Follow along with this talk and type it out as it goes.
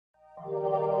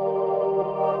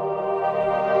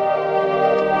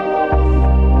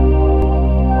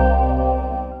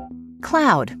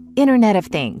Cloud, Internet of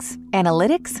Things,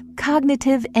 analytics,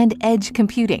 cognitive, and edge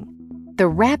computing. The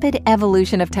rapid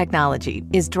evolution of technology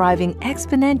is driving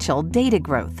exponential data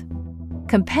growth.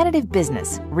 Competitive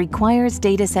business requires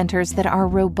data centers that are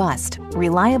robust,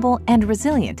 reliable, and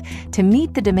resilient to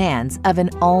meet the demands of an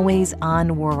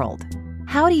always-on world.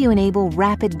 How do you enable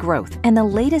rapid growth and the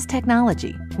latest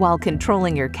technology while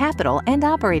controlling your capital and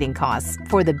operating costs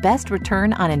for the best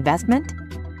return on investment?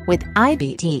 With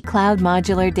IBT Cloud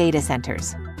Modular Data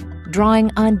Centers.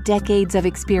 Drawing on decades of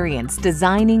experience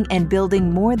designing and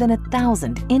building more than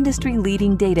 1,000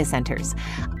 industry-leading data centers,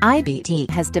 IBT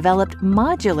has developed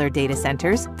modular data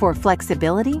centers for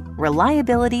flexibility,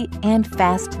 reliability, and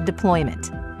fast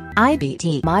deployment.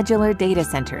 IBT modular data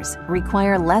centers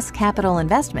require less capital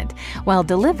investment while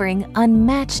delivering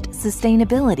unmatched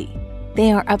sustainability.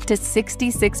 They are up to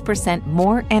 66%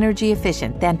 more energy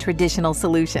efficient than traditional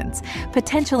solutions,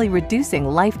 potentially reducing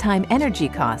lifetime energy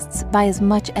costs by as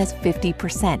much as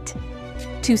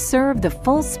 50%. To serve the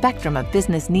full spectrum of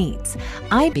business needs,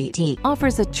 IBT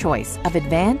offers a choice of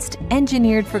advanced,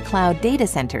 engineered-for-cloud data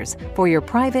centers for your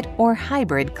private or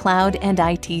hybrid cloud and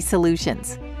IT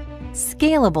solutions.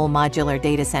 Scalable modular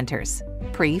data centers,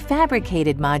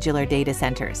 prefabricated modular data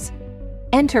centers,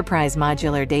 enterprise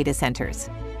modular data centers,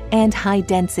 and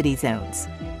high-density zones.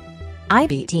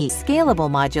 IBT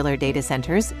scalable modular data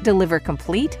centers deliver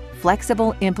complete,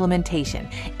 flexible implementation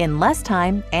in less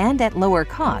time and at lower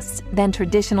costs than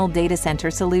traditional data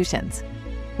center solutions.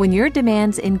 When your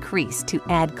demands increase to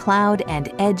add cloud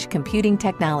and edge computing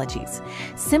technologies,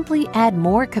 simply add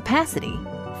more capacity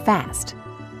fast.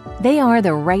 They are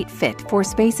the right fit for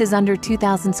spaces under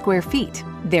 2,000 square feet.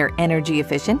 They're energy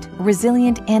efficient,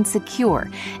 resilient, and secure,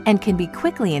 and can be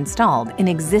quickly installed in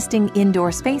existing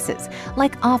indoor spaces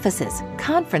like offices,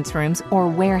 conference rooms, or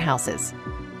warehouses.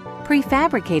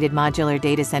 Prefabricated modular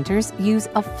data centers use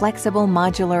a flexible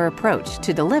modular approach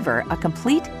to deliver a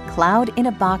complete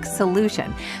cloud-in-a-box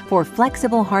solution for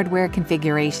flexible hardware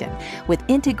configuration with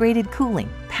integrated cooling,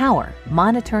 power,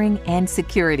 monitoring, and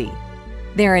security.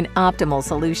 They're an optimal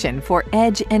solution for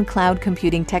edge and cloud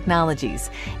computing technologies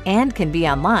and can be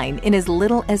online in as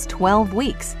little as 12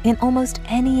 weeks in almost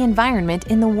any environment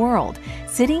in the world,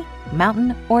 city,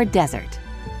 mountain, or desert.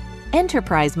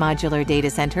 Enterprise modular data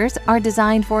centers are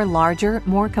designed for larger,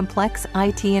 more complex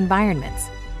IT environments.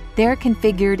 They're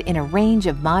configured in a range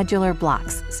of modular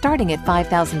blocks starting at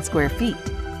 5,000 square feet.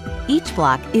 Each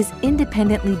block is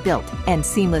independently built and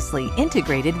seamlessly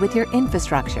integrated with your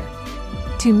infrastructure.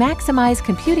 To maximize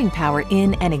computing power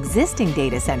in an existing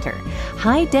data center,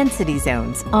 high-density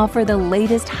zones offer the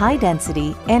latest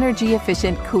high-density,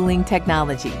 energy-efficient cooling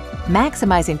technology,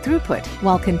 maximizing throughput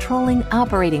while controlling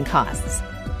operating costs.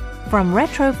 From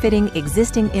retrofitting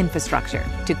existing infrastructure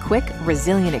to quick,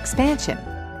 resilient expansion,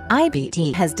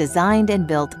 IBT has designed and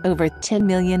built over 10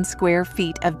 million square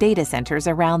feet of data centers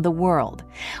around the world.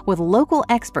 With local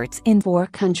experts in 4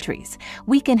 countries,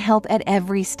 we can help at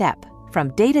every step, from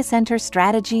data center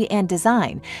strategy and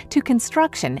design to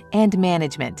construction and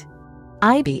management.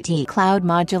 IBT Cloud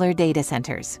Modular Data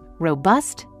Centers,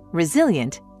 robust,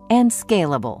 resilient, and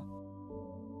scalable.